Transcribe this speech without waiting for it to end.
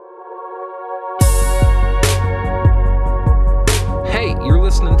You're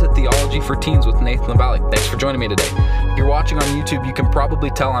listening to Theology for Teens with Nathan LaValle. Thanks for joining me today. If you're watching on YouTube, you can probably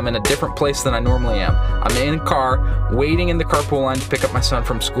tell I'm in a different place than I normally am. I'm in a car, waiting in the carpool line to pick up my son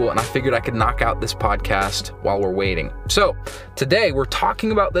from school, and I figured I could knock out this podcast while we're waiting. So, today we're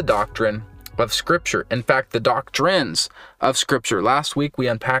talking about the doctrine of Scripture. In fact, the doctrines of Scripture. Last week we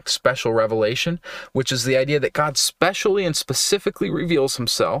unpacked special revelation, which is the idea that God specially and specifically reveals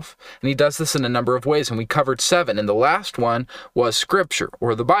himself, and he does this in a number of ways, and we covered 7, and the last one was Scripture,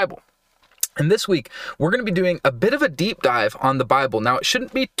 or the Bible. And this week, we're going to be doing a bit of a deep dive on the Bible. Now, it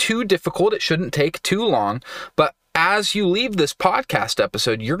shouldn't be too difficult, it shouldn't take too long, but as you leave this podcast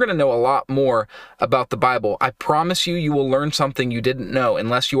episode, you're going to know a lot more about the Bible. I promise you, you will learn something you didn't know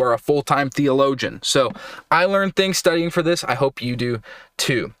unless you are a full-time theologian. So I learned things studying for this. I hope you do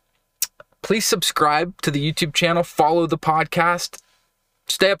too. Please subscribe to the YouTube channel, follow the podcast,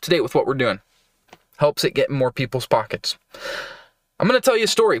 stay up to date with what we're doing. Helps it get in more people's pockets. I'm going to tell you a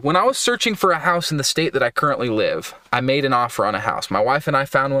story. When I was searching for a house in the state that I currently live, I made an offer on a house. My wife and I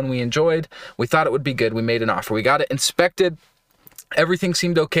found one we enjoyed. We thought it would be good. We made an offer. We got it inspected. Everything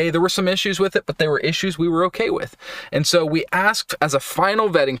seemed okay. There were some issues with it, but they were issues we were okay with. And so we asked as a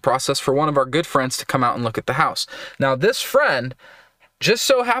final vetting process for one of our good friends to come out and look at the house. Now, this friend just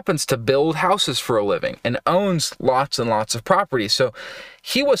so happens to build houses for a living and owns lots and lots of property. So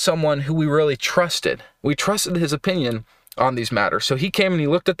he was someone who we really trusted. We trusted his opinion on these matters. So he came and he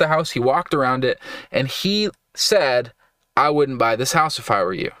looked at the house, he walked around it, and he said, I wouldn't buy this house if I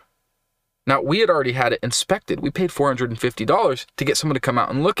were you. Now, we had already had it inspected. We paid $450 to get someone to come out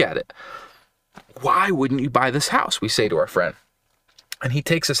and look at it. Why wouldn't you buy this house? We say to our friend. And he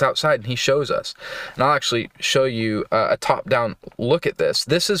takes us outside and he shows us. And I'll actually show you a top-down look at this.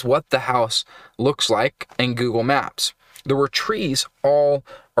 This is what the house looks like in Google Maps. There were trees all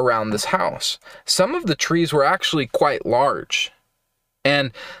around this house. Some of the trees were actually quite large,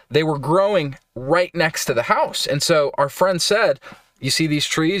 and they were growing right next to the house. And so our friend said, you see these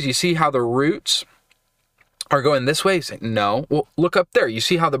trees? You see how the roots are going this way? He's like, no. Well, look up there. You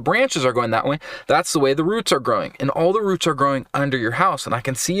see how the branches are going that way? That's the way the roots are growing. And all the roots are growing under your house. And I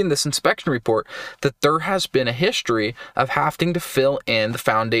can see in this inspection report that there has been a history of having to fill in the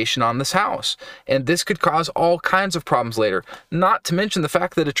foundation on this house. And this could cause all kinds of problems later. Not to mention the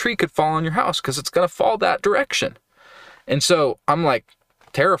fact that a tree could fall on your house because it's going to fall that direction. And so I'm like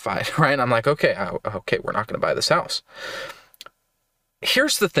terrified, right? I'm like, okay, we're not going to buy this house.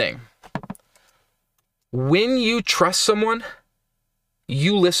 Here's the thing. When you trust someone,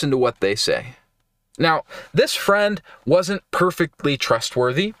 you listen to what they say. Now, this friend wasn't perfectly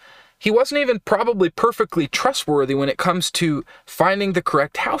trustworthy. He wasn't even probably perfectly trustworthy when it comes to finding the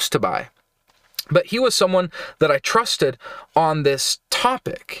correct house to buy. But he was someone that I trusted on this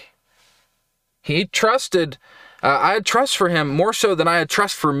topic. He trusted, I had trust for him more so than I had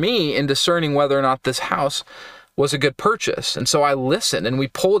trust for me in discerning whether or not this house was a good purchase. And so I listened and we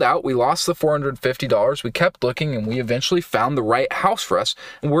pulled out, we lost the $450, we kept looking, and we eventually found the right house for us,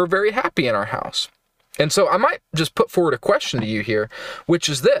 and we're very happy in our house. And so I might just put forward a question to you here, which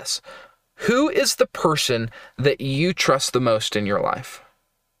is this: who is the person that you trust the most in your life?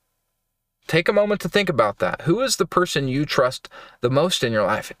 Take a moment to think about that. Who is the person you trust the most in your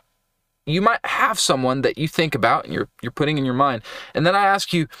life? You might have someone that you think about and you're putting in your mind, and then I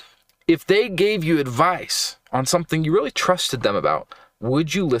ask you, if they gave you advice on something you really trusted them about,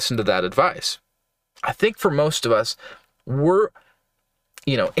 would you listen to that advice? I think for most of us, we're,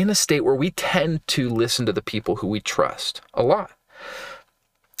 in a state where we tend to listen to the people who we trust a lot.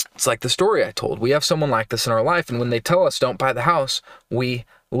 It's like the story I told. We have someone like this in our life, and when they tell us don't buy the house, we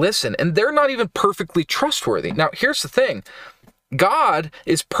listen, and they're not even perfectly trustworthy. Now, here's the thing. God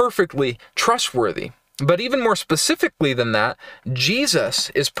is perfectly trustworthy. But even more specifically than that, Jesus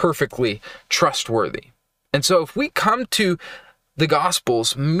is perfectly trustworthy. And so if we come to the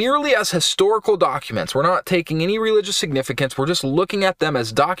Gospels merely as historical documents, we're not taking any religious significance, we're just looking at them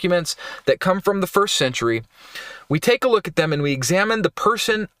as documents that come from the first century, we take a look at them and we examine the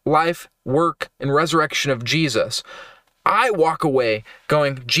person, life, work, and resurrection of Jesus, I walk away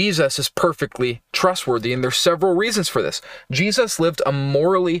going, Jesus is perfectly trustworthy, and there's several reasons for this. Jesus lived a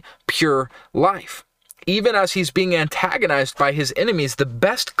morally pure life. Even as he's being antagonized by his enemies, the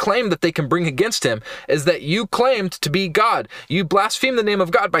best claim that they can bring against him is that you claimed to be God. You blasphemed the name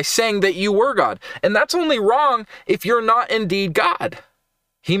of God by saying that you were God. And that's only wrong if you're not indeed God.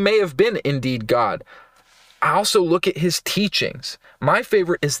 He may have been indeed God. I also look at his teachings. My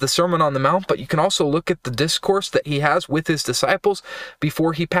favorite is the Sermon on the Mount, but you can also look at the discourse that he has with his disciples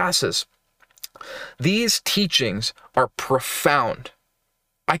before he passes. These teachings are profound.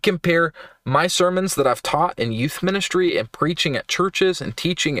 I compare my sermons that I've taught in youth ministry and preaching at churches and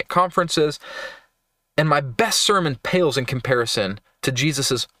teaching at conferences, and my best sermon pales in comparison to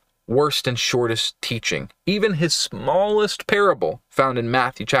Jesus's worst and shortest teaching. Even his smallest parable, found in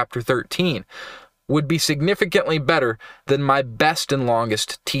Matthew chapter 13, would be significantly better than my best and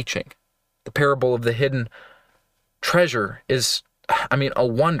longest teaching. The parable of the hidden treasure is, a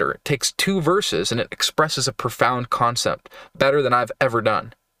wonder. It takes 2 verses and it expresses a profound concept better than I've ever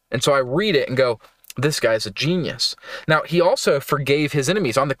done. And so I read it and go, this guy's a genius. Now, he also forgave his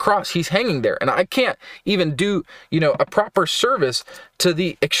enemies. On the cross, he's hanging there. And I can't even do, a proper service to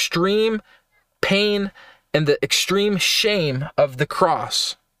the extreme pain and the extreme shame of the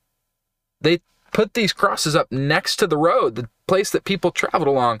cross. They put these crosses up next to the road, the place that people traveled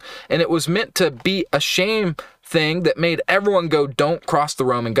along. And it was meant to be a shame thing that made everyone go, don't cross the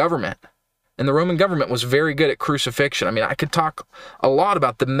Roman government. And the Roman government was very good at crucifixion. I could talk a lot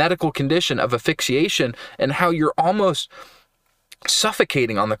about the medical condition of asphyxiation and how you're almost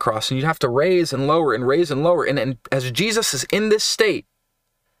suffocating on the cross and you have to raise and lower and raise and lower. And as Jesus is in this state,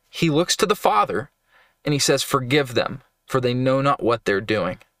 he looks to the Father and he says, forgive them, for they know not what they're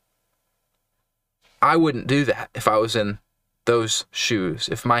doing. I wouldn't do that if I was in those shoes,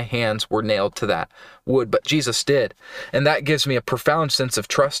 if my hands were nailed to that wood, but Jesus did. And that gives me a profound sense of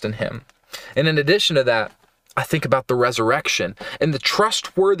trust in him. And in addition to that, I think about the resurrection and the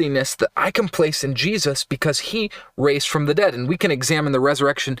trustworthiness that I can place in Jesus because he raised from the dead. And we can examine the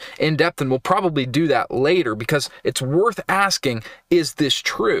resurrection in depth, and we'll probably do that later because it's worth asking, is this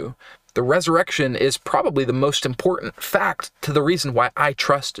true? The resurrection is probably the most important fact to the reason why I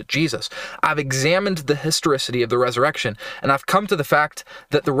trust Jesus. I've examined the historicity of the resurrection, and I've come to the fact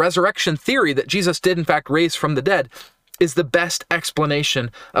that the resurrection theory that Jesus did in fact raise from the dead is the best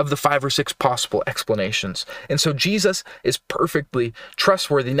explanation of the 5 or 6 possible explanations. And so Jesus is perfectly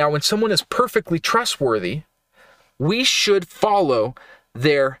trustworthy. Now, when someone is perfectly trustworthy, we should follow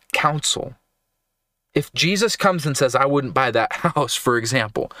their counsel. If Jesus comes and says, I wouldn't buy that house, for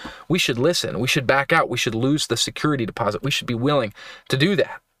example, we should listen. We should back out. We should lose the security deposit. We should be willing to do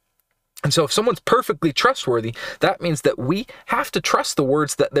that. And so if someone's perfectly trustworthy, that means that we have to trust the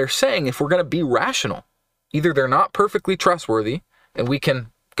words that they're saying if we're going to be rational. Either they're not perfectly trustworthy, and we can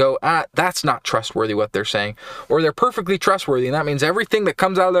go, that's not trustworthy what they're saying, or they're perfectly trustworthy, and that means everything that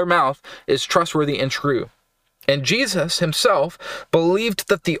comes out of their mouth is trustworthy and true. And Jesus himself believed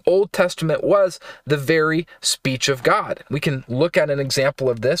that the Old Testament was the very speech of God. We can look at an example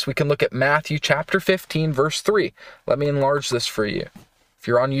of this. We can look at Matthew chapter 15, verse 3. Let me enlarge this for you. If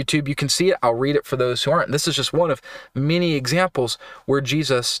you're on YouTube, you can see it. I'll read it for those who aren't. This is just one of many examples where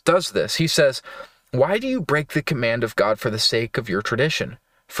Jesus does this. He says, why do you break the command of God for the sake of your tradition?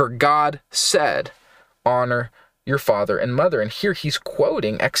 For God said, honor your father and mother. And here he's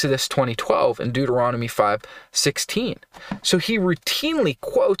quoting Exodus 20:12 and Deuteronomy 5:16. So he routinely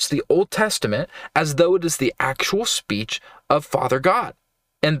quotes the Old Testament as though it is the actual speech of Father God.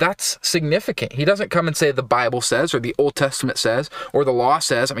 And that's significant. He doesn't come and say the Bible says, or the Old Testament says, or the law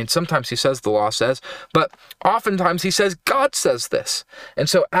says. Sometimes he says the law says, but oftentimes he says God says this. And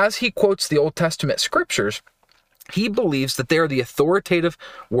so as he quotes the Old Testament scriptures, he believes that they are the authoritative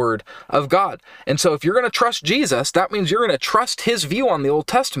word of God. And so if you're going to trust Jesus, that means you're going to trust his view on the Old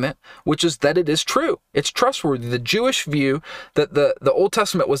Testament, which is that it is true. It's trustworthy. The Jewish view that the Old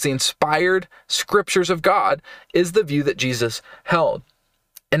Testament was the inspired scriptures of God is the view that Jesus held.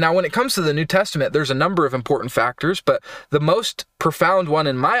 And now when it comes to the New Testament, there's a number of important factors, but the most profound one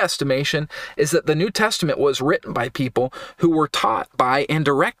in my estimation is that the New Testament was written by people who were taught by and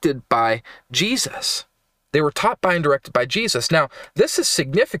directed by Jesus. They were taught by and directed by Jesus. Now, this is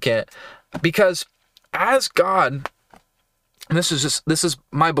significant because as God, and this is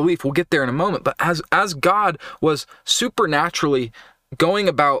my belief, we'll get there in a moment, but as God was supernaturally going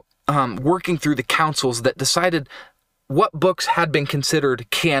about working through the councils that decided what books had been considered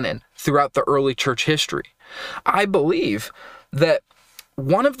canon throughout the early church history, I believe that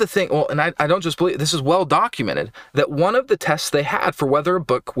one of the things, and I don't just believe, this is well documented, that one of the tests they had for whether a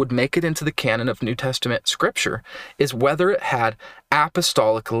book would make it into the canon of New Testament scripture is whether it had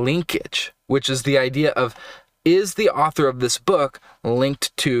apostolic linkage, which is the idea of, is the author of this book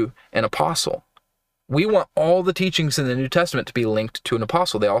linked to an apostle? We want all the teachings in the New Testament to be linked to an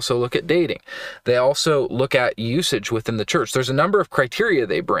apostle. They also look at dating. They also look at usage within the church. There's a number of criteria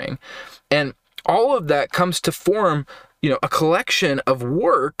they bring, and all of that comes to form, a collection of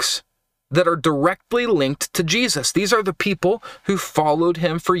works that are directly linked to Jesus. These are the people who followed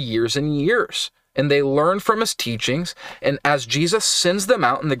him for years and years. and they learn from his teachings. And as Jesus sends them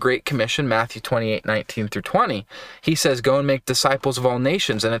out in the Great Commission, Matthew 28:19-20, he says, go and make disciples of all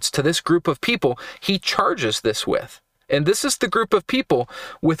nations. And it's to this group of people he charges this with. And this is the group of people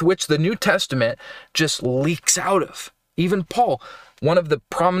with which the New Testament just leaks out of. Even Paul, one of the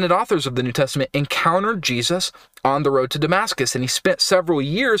prominent authors of the New Testament, encountered Jesus on the road to Damascus, and he spent several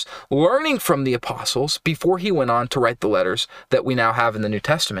years learning from the apostles before he went on to write the letters that we now have in the New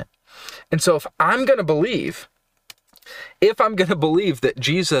Testament. And so if I'm going to believe that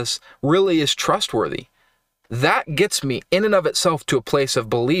Jesus really is trustworthy, that gets me in and of itself to a place of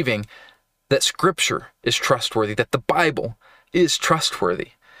believing that Scripture is trustworthy, that the Bible is trustworthy.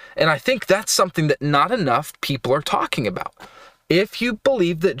 And I think that's something that not enough people are talking about. If you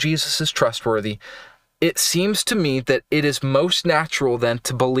believe that Jesus is trustworthy, it seems to me that it is most natural then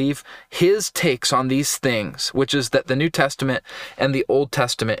to believe his takes on these things, which is that the New Testament and the Old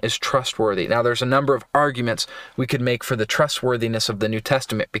Testament is trustworthy. Now, there's a number of arguments we could make for the trustworthiness of the New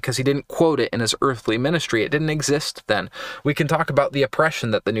Testament because he didn't quote it in his earthly ministry. It didn't exist then. We can talk about the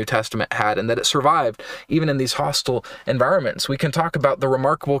oppression that the New Testament had and that it survived even in these hostile environments. We can talk about the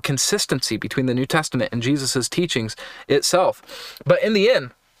remarkable consistency between the New Testament and Jesus' teachings itself. But in the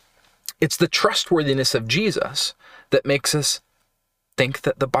end, it's the trustworthiness of Jesus that makes us think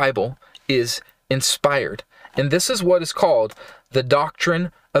that the Bible is inspired. And this is what is called the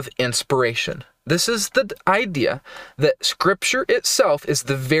doctrine of inspiration. This is the idea that Scripture itself is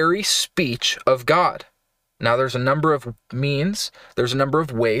the very speech of God. Now, there's a number of means, there's a number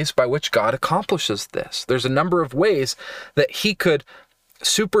of ways by which God accomplishes this. There's a number of ways that he could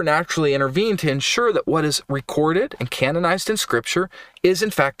supernaturally intervene to ensure that what is recorded and canonized in Scripture is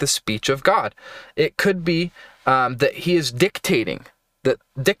in fact the speech of God. It could be that he is dictating, that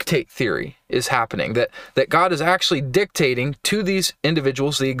dictate theory is happening, that God is actually dictating to these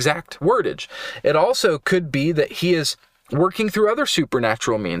individuals the exact wordage. It also could be that he is working through other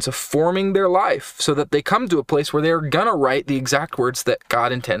supernatural means of forming their life so that they come to a place where they're gonna write the exact words that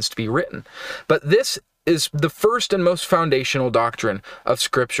God intends to be written. But this is the first and most foundational doctrine of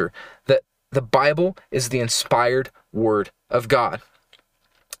Scripture, that the Bible is the inspired Word of God.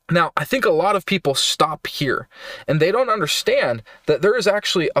 Now, I think a lot of people stop here, and they don't understand that there is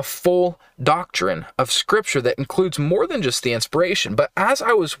actually a full doctrine of Scripture that includes more than just the inspiration. But as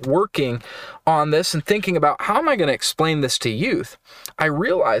I was working on this and thinking about how am I going to explain this to youth, I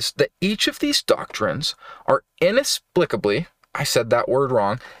realized that each of these doctrines are inexplicably, I said that word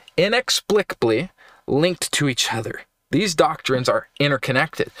wrong, inexplicably linked to each other. These doctrines are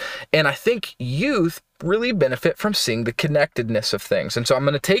interconnected. And I think youth really benefit from seeing the connectedness of things. And so I'm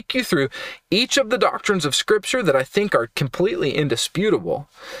going to take you through each of the doctrines of Scripture that I think are completely indisputable.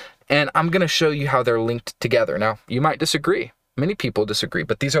 And I'm going to show you how they're linked together. Now, you might disagree. Many people disagree,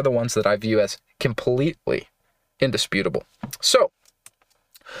 but these are the ones that I view as completely indisputable. So,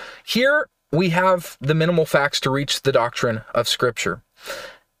 here we have the minimal facts to reach the doctrine of Scripture.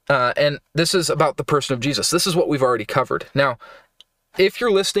 And this is about the person of Jesus. This is what we've already covered. Now, if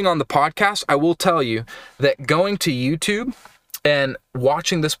you're listening on the podcast, I will tell you that going to YouTube and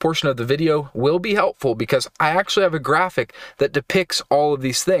watching this portion of the video will be helpful because I actually have a graphic that depicts all of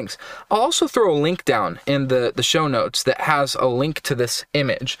these things. I'll also throw a link down in the show notes that has a link to this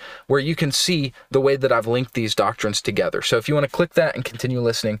image where you can see the way that I've linked these doctrines together. So if you want to click that and continue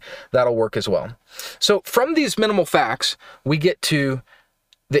listening, that'll work as well. So from these minimal facts, we get to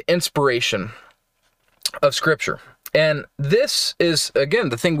the inspiration of Scripture. And this is, again,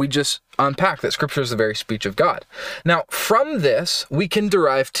 the thing we just unpacked, that Scripture is the very speech of God. Now, from this, we can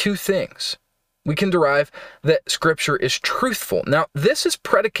derive two things. We can derive that Scripture is truthful. Now, this is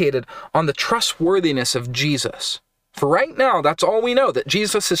predicated on the trustworthiness of Jesus. For right now, that's all we know, that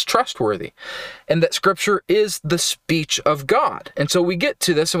Jesus is trustworthy and that Scripture is the speech of God. And so we get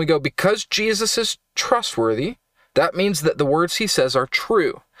to this and we go, because Jesus is trustworthy, that means that the words he says are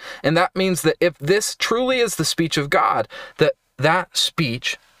true. And that means that if this truly is the speech of God, that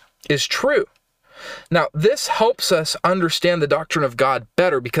speech is true. Now, this helps us understand the doctrine of God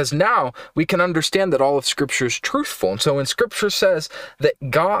better because now we can understand that all of Scripture is truthful. And so when Scripture says that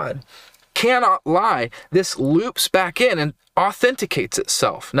God cannot lie, this loops back in and authenticates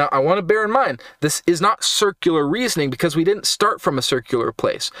itself. Now, I want to bear in mind, this is not circular reasoning because we didn't start from a circular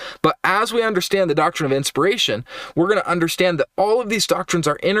place. But as we understand the doctrine of inspiration, we're going to understand that all of these doctrines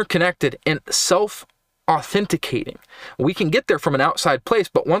are interconnected and self-authenticating. We can get there from an outside place,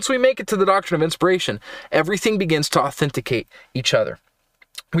 but once we make it to the doctrine of inspiration, everything begins to authenticate each other.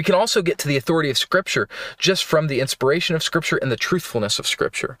 We can also get to the authority of Scripture just from the inspiration of Scripture and the truthfulness of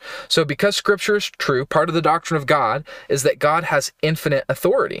Scripture. So because Scripture is true, part of the doctrine of God is that God has infinite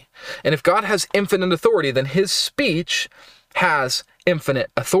authority. And if God has infinite authority, then his speech has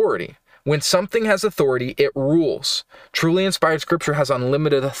infinite authority. When something has authority, it rules. Truly inspired Scripture has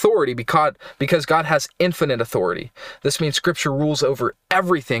unlimited authority because God has infinite authority. This means Scripture rules over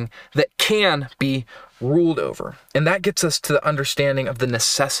everything that can be ruled over. And that gets us to the understanding of the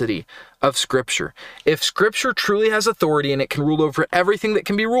necessity of Scripture. If Scripture truly has authority and it can rule over everything that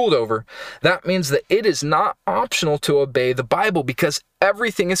can be ruled over, that means that it is not optional to obey the Bible because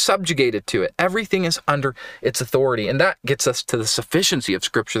everything is subjugated to it. Everything is under its authority. And that gets us to the sufficiency of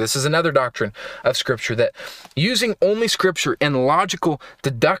Scripture. This is another doctrine of Scripture, that using only Scripture and logical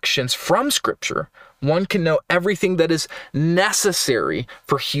deductions from Scripture, one can know everything that is necessary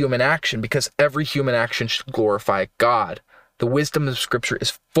for human action, because every human action should glorify God. The wisdom of Scripture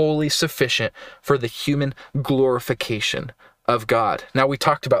is fully sufficient for the human glorification of God. Now, we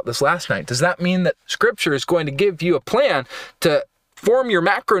talked about this last night. Does that mean that Scripture is going to give you a plan to form your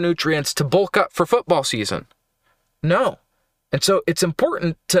macronutrients to bulk up for football season? No. And so it's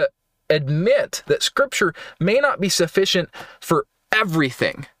important to admit that Scripture may not be sufficient for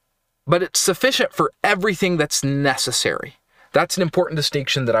everything, but it's sufficient for everything that's necessary. That's an important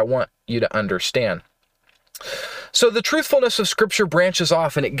distinction that I want you to understand. So the truthfulness of Scripture branches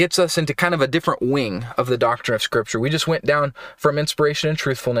off, and it gets us into kind of a different wing of the doctrine of Scripture. We just went down from inspiration and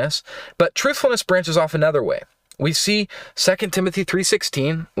truthfulness, but truthfulness branches off another way. We see 2 Timothy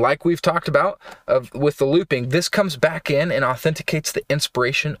 3:16, like we've talked about with the looping. This comes back in and authenticates the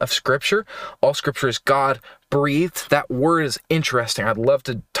inspiration of Scripture. All Scripture is God-breathed. That word is interesting. I'd love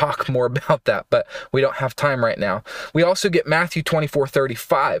to talk more about that, but we don't have time right now. We also get Matthew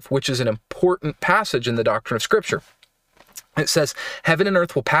 24:35, which is an important passage in the doctrine of Scripture. It says, "Heaven and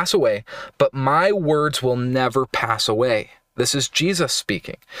earth will pass away, but my words will never pass away." This is Jesus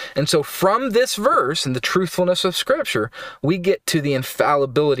speaking. And so from this verse and the truthfulness of Scripture, we get to the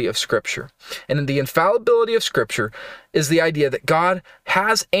infallibility of Scripture. And the infallibility of Scripture is the idea that God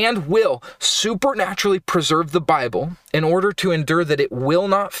has and will supernaturally preserve the Bible in order to endure that it will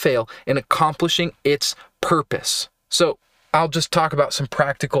not fail in accomplishing its purpose. So I'll just talk about some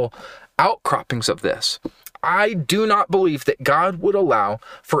practical outcroppings of this. I do not believe that God would allow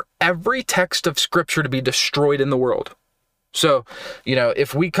for every text of Scripture to be destroyed in the world. So,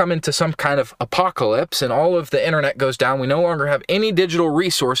 if we come into some kind of apocalypse and all of the internet goes down, we no longer have any digital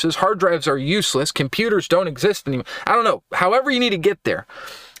resources, hard drives are useless, computers don't exist anymore. I don't know, however you need to get there.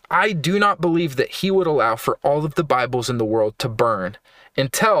 I do not believe that he would allow for all of the Bibles in the world to burn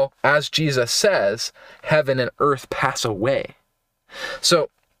until, as Jesus says, heaven and earth pass away. So,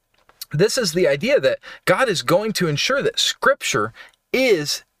 this is the idea that God is going to ensure that Scripture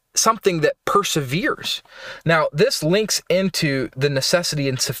is something that perseveres. Now, this links into the necessity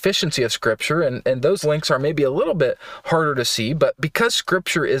and sufficiency of Scripture, and those links are maybe a little bit harder to see, but because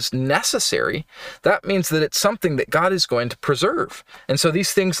Scripture is necessary, that means that it's something that God is going to preserve. And so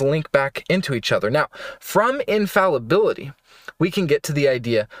these things link back into each other. Now, from infallibility, we can get to the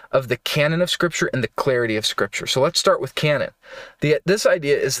idea of the canon of Scripture and the clarity of Scripture. So let's start with canon. This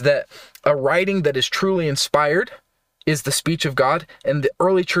idea is that a writing that is truly inspired is the speech of God, and the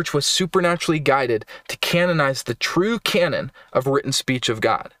early church was supernaturally guided to canonize the true canon of written speech of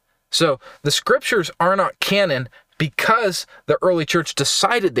God. So the Scriptures are not canon because the early church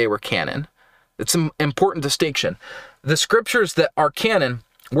decided they were canon. It's an important distinction. The Scriptures that are canon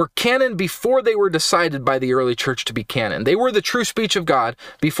were canon before they were decided by the early church to be canon. They were the true speech of God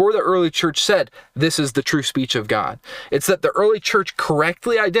before the early church said, this is the true speech of God. It's that the early church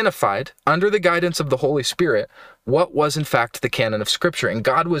correctly identified, under the guidance of the Holy Spirit, what was in fact the canon of Scripture. And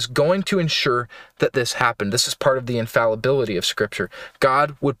God was going to ensure that this happened. This is part of the infallibility of Scripture.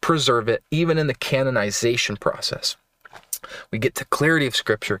 God would preserve it even in the canonization process. We get to clarity of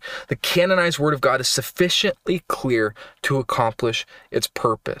Scripture. The canonized Word of God is sufficiently clear to accomplish its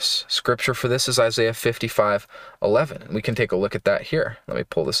purpose. Scripture for this is Isaiah 55:11. We can take a look at that here. Let me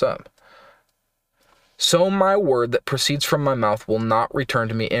pull this up. So my word that proceeds from my mouth will not return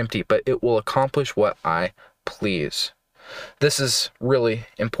to me empty, but it will accomplish what I please. This is really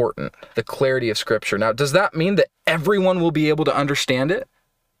important, the clarity of Scripture. Now, does that mean that everyone will be able to understand it?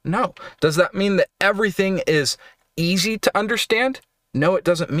 No. Does that mean that everything is easy to understand? No, it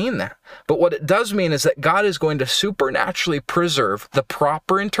doesn't mean that. But what it does mean is that God is going to supernaturally preserve the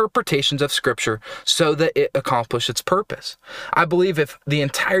proper interpretations of Scripture so that it accomplishes its purpose. I believe if the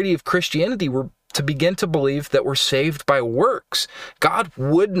entirety of Christianity were to begin to believe that we're saved by works, God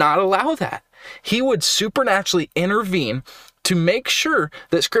would not allow that. He would supernaturally intervene to make sure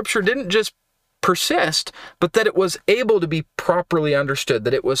that Scripture didn't just persist, but that it was able to be properly understood,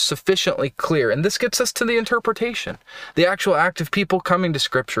 that it was sufficiently clear. And this gets us to the interpretation, the actual act of people coming to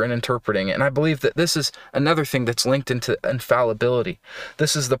Scripture and interpreting it. And I believe that this is another thing that's linked into infallibility.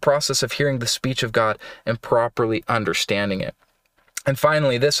 This is the process of hearing the speech of God and properly understanding it. And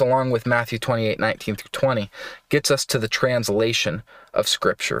finally, this, along with Matthew 28:19-20, gets us to the translation of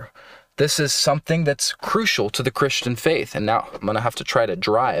Scripture. This is something that's crucial to the Christian faith. And now I'm going to have to try to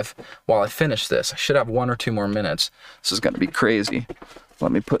drive while I finish this. I should have 1 or 2 more minutes. This is going to be crazy.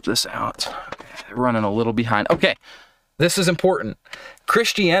 Let me put this out. Okay, running a little behind. Okay, this is important.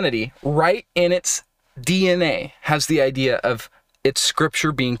 Christianity, right in its DNA, has the idea of its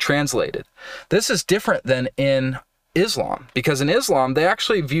Scripture being translated. This is different than in Islam, because in Islam, they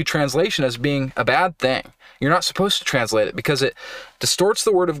actually view translation as being a bad thing. You're not supposed to translate it because it distorts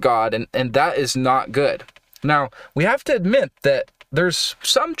the Word of God, and that is not good. Now, we have to admit that there's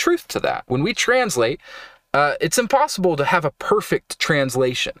some truth to that. When we translate, it's impossible to have a perfect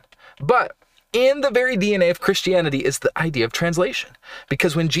translation. But in the very DNA of Christianity is the idea of translation.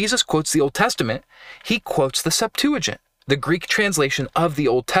 Because when Jesus quotes the Old Testament, he quotes the Septuagint, the Greek translation of the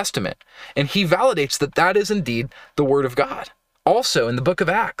Old Testament, and he validates that that is indeed the Word of God. Also, in the book of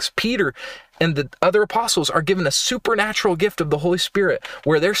Acts, Peter and the other apostles are given a supernatural gift of the Holy Spirit,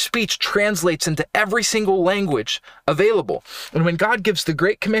 where their speech translates into every single language available. And when God gives the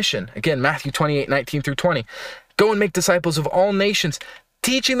Great Commission, again, Matthew 28:19-20, go and make disciples of all nations,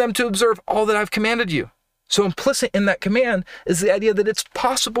 teaching them to observe all that I've commanded you. So implicit in that command is the idea that it's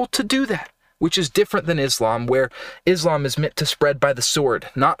possible to do that, which is different than Islam, where Islam is meant to spread by the sword,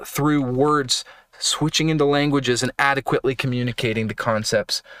 not through words, switching into languages and adequately communicating the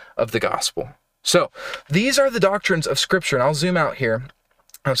concepts of the gospel. So these are the doctrines of Scripture, and I'll zoom out here.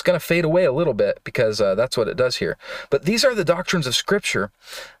 It's going to fade away a little bit because that's what it does here. But these are the doctrines of Scripture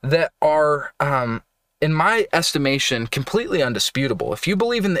that are, in my estimation, completely undisputable. If you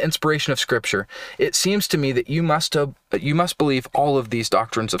believe in the inspiration of Scripture, it seems to me that you must believe all of these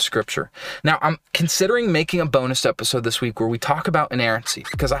doctrines of Scripture. Now, I'm considering making a bonus episode this week where we talk about inerrancy,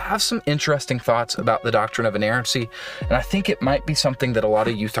 because I have some interesting thoughts about the doctrine of inerrancy, and I think it might be something that a lot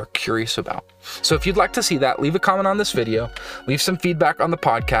of youth are curious about. So if you'd like to see that, leave a comment on this video, leave some feedback on the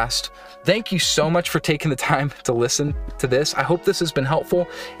podcast. Thank you so much for taking the time to listen to this. I hope this has been helpful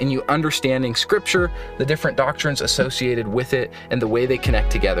in you understanding Scripture, the different doctrines associated with it, and the way they connect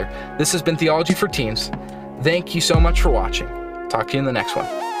together. This has been Theology for Teens. Thank you so much for watching. Talk to you in the next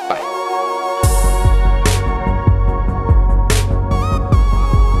one.